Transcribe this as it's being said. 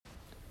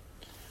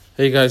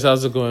Hey guys,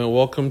 how's it going?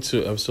 Welcome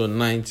to episode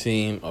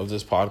 19 of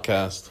this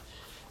podcast.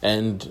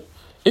 And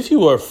if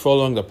you were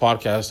following the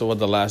podcast over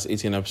the last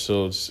 18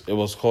 episodes, it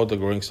was called the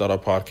Growing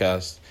Startup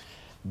Podcast.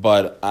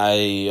 But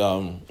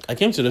I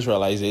came to this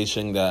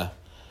realization that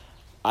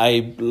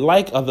I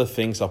like other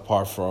things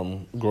apart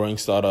from growing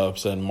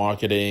startups and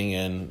marketing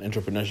and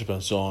entrepreneurship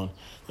and so on.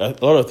 There are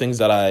a lot of things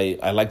that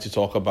I like to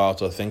talk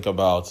about or think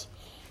about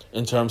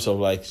in terms of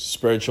like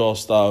spiritual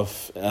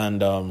stuff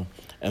and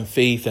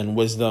faith and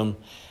wisdom.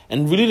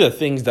 And really the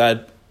things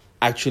that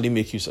actually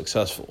make you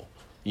successful.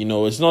 You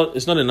know, it's not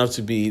enough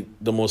to be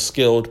the most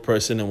skilled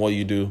person in what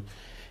you do.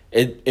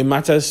 It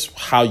matters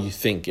how you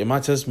think. It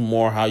matters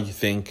more how you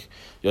think,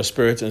 your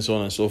spirit, and so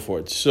on and so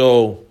forth.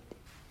 So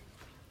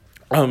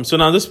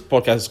now this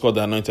podcast is called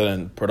the Anointed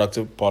and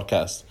Productive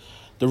Podcast.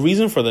 The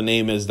reason for the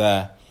name is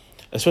that,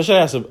 especially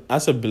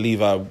as a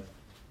believer,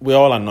 we're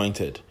all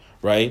anointed,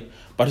 right?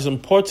 But it's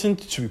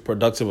important to be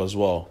productive as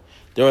well.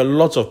 There are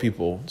lots of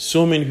people,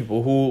 so many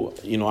people who,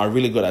 are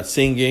really good at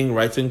singing,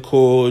 writing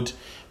code,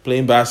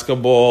 playing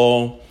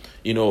basketball,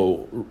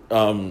 doing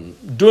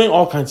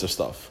all kinds of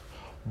stuff.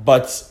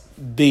 But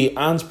they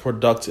aren't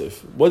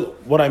productive.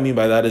 What I mean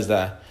by that is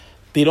that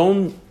they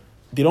don't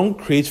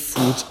create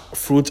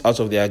fruit out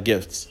of their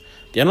gifts.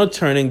 They are not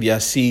turning their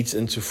seeds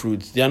into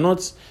fruits. They are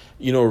not,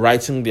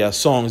 writing their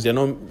songs. They are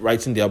not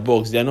writing their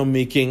books. They are not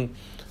making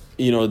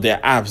their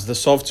apps, the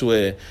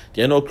software.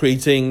 They're not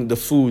creating the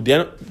food.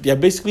 They're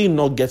basically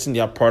not getting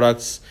their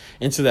products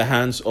into the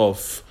hands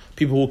of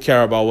people who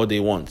care about what they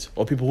want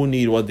or people who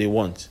need what they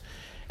want.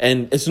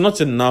 And it's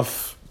not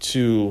enough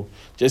to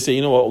just say,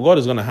 God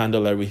is going to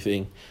handle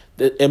everything.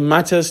 It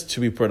matters to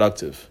be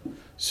productive.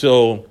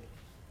 So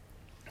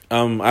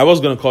I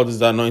was going to call this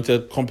the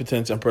Anointed,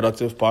 Competent, and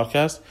Productive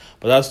Podcast,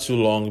 but that's too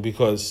long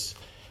because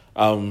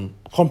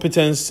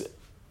competence,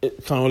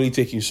 it can only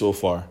take you so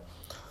far.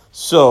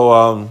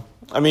 So,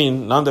 now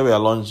that we are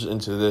launched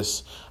into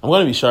this, I'm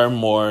going to be sharing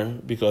more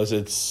because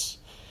it's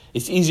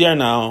easier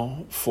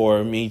now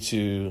for me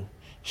to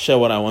share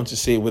what I want to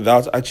say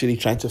without actually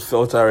trying to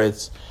filter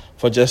it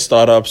for just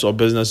startups or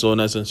business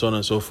owners and so on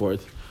and so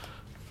forth.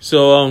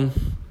 So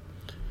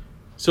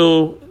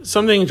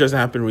something interesting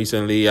happened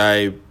recently.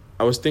 I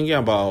was thinking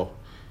about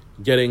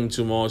getting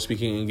to more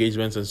speaking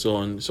engagements and so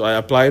on. So I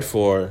applied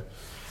for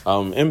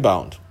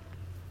Inbound.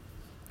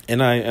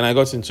 And I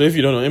got in. So if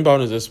you don't know,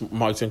 Inbound is this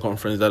marketing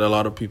conference that a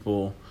lot of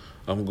people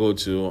go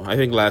to. I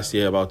think last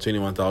year about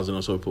 21,000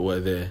 or so people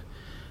were there,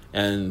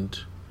 and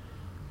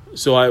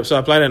so I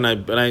applied and I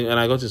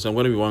got in. So I'm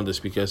going to be one of the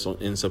speakers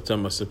in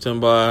September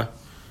 4th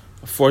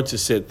to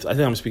 6th. I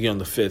think I'm speaking on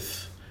the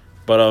 5th,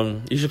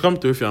 but you should come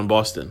through if you're in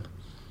Boston.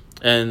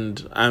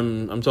 And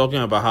I'm talking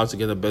about how to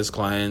get the best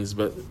clients,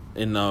 but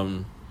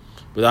without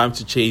having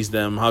to chase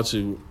them, how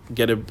to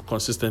get it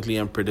consistently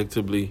and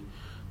predictably.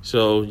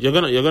 So you're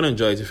gonna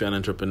enjoy it if you're an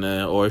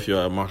entrepreneur or if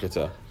you're a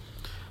marketer.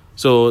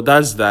 So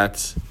that's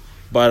that.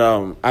 But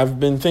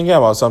I've been thinking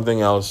about something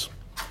else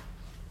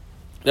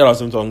that I was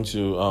talking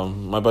to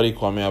my buddy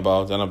Kwame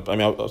about, and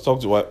I'll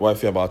talk to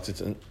wifey about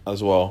it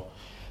as well.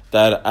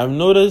 That I've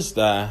noticed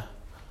that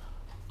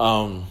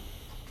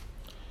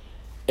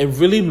it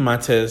really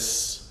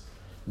matters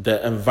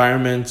the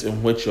environment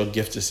in which your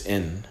gift is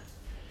in.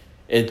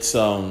 It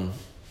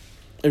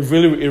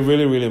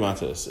really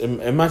matters.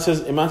 It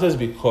matters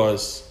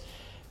because,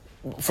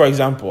 for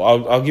example,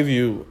 I'll give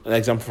you an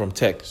example from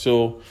tech.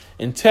 So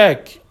in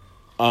tech,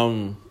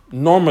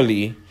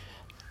 normally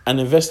an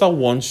investor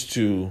wants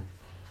to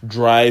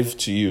drive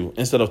to you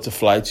instead of to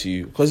fly to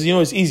you because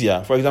it's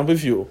easier. For example,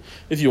 if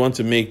you want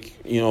to make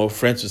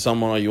friends with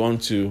someone or you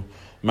want to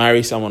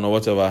marry someone or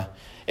whatever,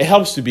 it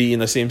helps to be in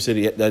the same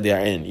city that they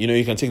are in.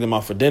 You can take them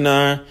out for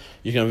dinner,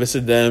 you can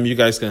visit them, you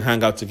guys can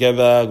hang out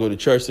together, go to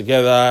church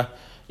together.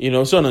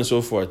 So on and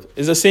so forth.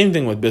 It's the same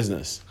thing with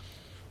business.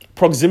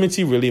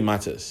 Proximity really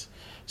matters.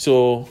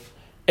 So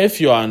if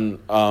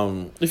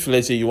if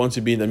let's say you want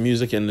to be in the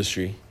music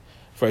industry,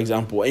 for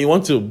example, and you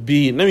want to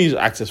be, let me use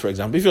actors, for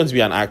example. If you want to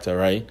be an actor,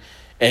 right,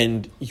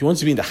 and you want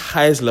to be in the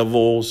highest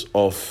levels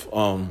of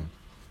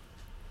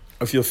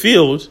your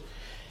field,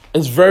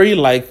 it's very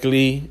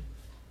likely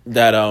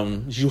that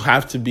you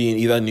have to be in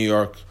either New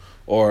York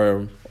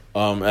or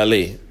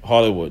LA,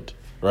 Hollywood,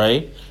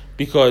 right?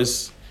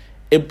 Because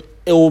it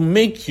will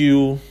make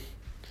you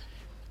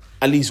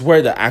at least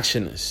where the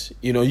action is.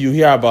 You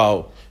hear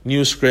about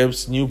new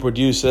scripts, new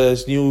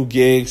producers, new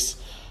gigs,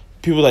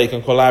 people that you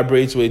can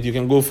collaborate with. You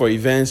can go for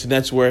events,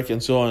 network,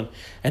 and so on.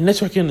 And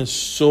networking is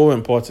so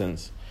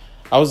important.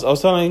 I was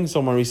telling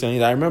someone recently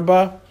that I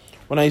remember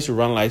when I used to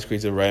run Light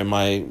Creative, right,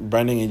 my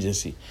branding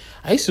agency.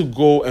 I used to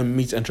go and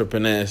meet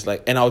entrepreneurs,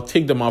 and I'll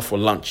take them out for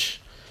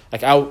lunch.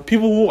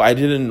 People who I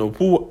didn't know,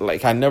 who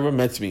had never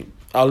met me,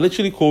 I'll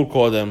literally cold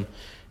call them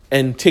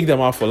and take them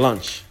out for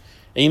lunch.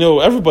 And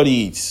everybody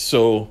eats.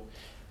 So,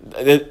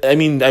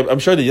 I'm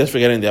sure they just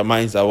forget in their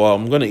minds that, well,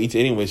 I'm going to eat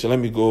anyway, so let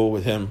me go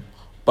with him.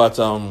 But,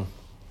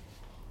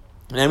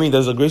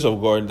 there's a grace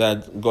of God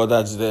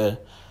that's there.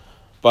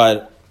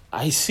 But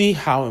I see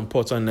how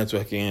important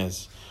networking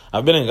is.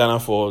 I've been in Ghana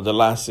for the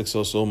last 6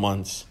 or so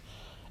months.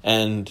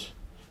 And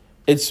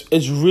it's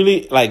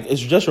really like,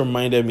 it's just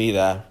reminded me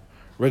that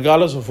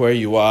regardless of where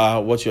you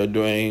are, what you're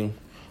doing,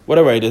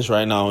 whatever it is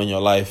right now in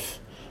your life,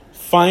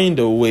 find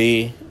a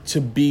way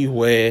to be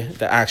where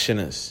the action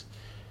is.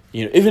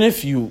 Even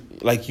if you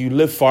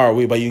live far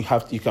away, but you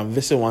can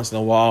visit once in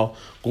a while,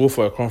 go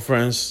for a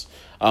conference,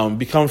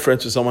 become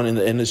friends with someone in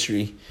the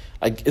industry.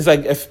 Like, it's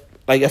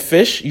like a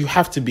fish, you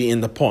have to be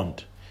in the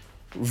pond.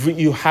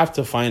 You have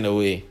to find a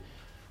way.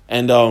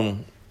 And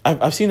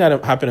I've seen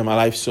that happen in my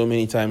life so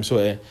many times,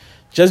 where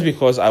just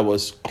because I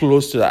was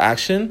close to the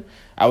action,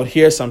 I would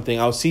hear something,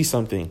 I would see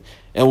something,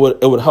 and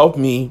it would help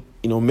me,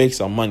 make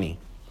some money.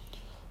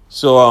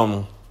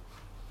 So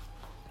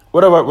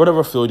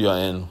whatever field you're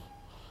in,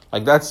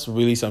 like, that's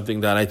really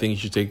something that I think you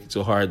should take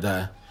to heart.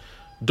 That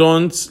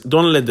don't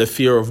let the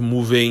fear of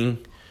moving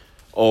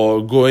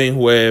or going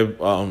where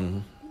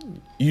that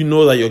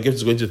your gift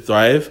is going to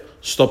thrive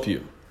stop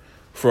you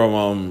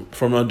from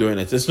not doing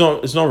it. It's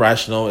not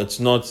rational. It's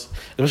not,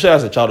 especially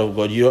as a child of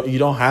God. You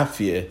don't have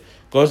fear.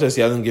 God says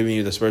He hasn't given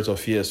you the spirit of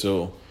fear.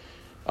 So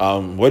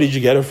where did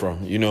you get it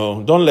from?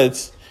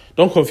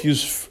 Don't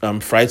confuse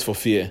fright for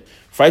fear.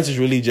 Fright is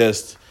really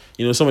just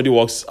somebody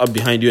walks up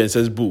behind you and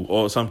says boo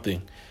or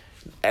something.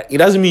 It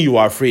doesn't mean you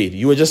are afraid.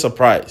 You were just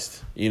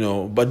surprised.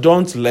 But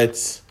don't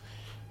let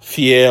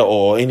fear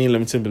or any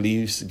limiting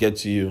beliefs get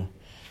to you.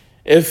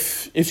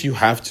 If you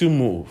have to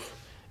move,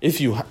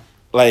 if you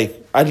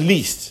at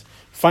least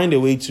find a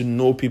way to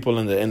know people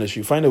in the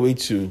industry, find a way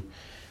to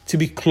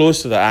be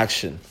close to the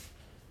action.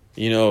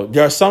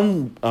 There are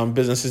some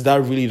businesses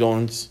that really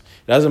don't.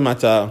 It doesn't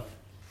matter,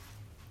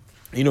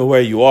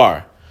 where you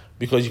are,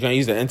 because you can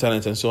use the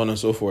internet and so on and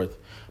so forth.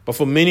 But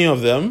for many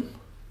of them,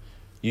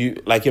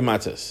 it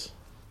matters.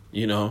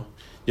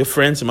 Your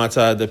friends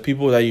matter, the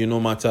people that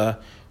matter,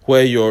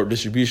 where your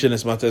distribution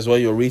is matters, where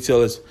your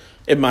retail is,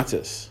 it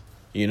matters.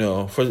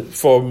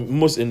 For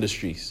most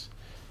industries.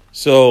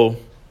 So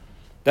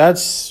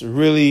that's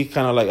really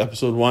kind of like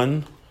episode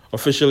 1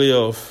 officially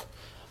of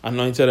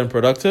Anointed and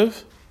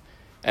Productive.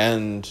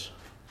 And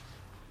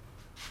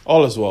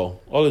all is well.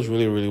 All is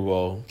really, really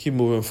well. Keep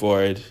moving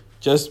forward.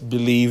 Just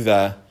believe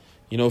that,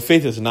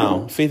 faith is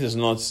now. Faith is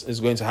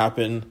going to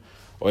happen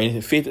or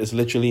anything. Faith is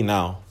literally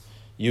now.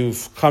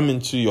 You've come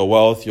into your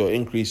wealth, your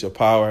increase, your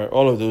power,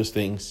 all of those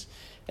things,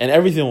 and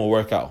everything will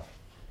work out.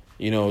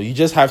 You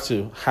just have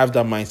to have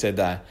that mindset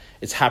that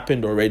it's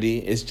happened already.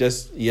 It's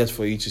just yet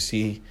for you to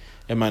see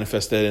it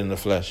manifested in the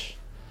flesh.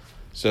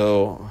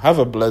 So have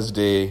a blessed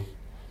day.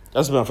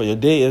 That's been for your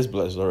day is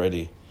blessed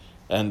already.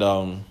 And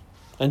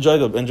enjoy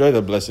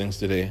the blessings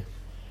today.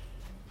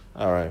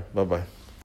 All right. Bye-bye.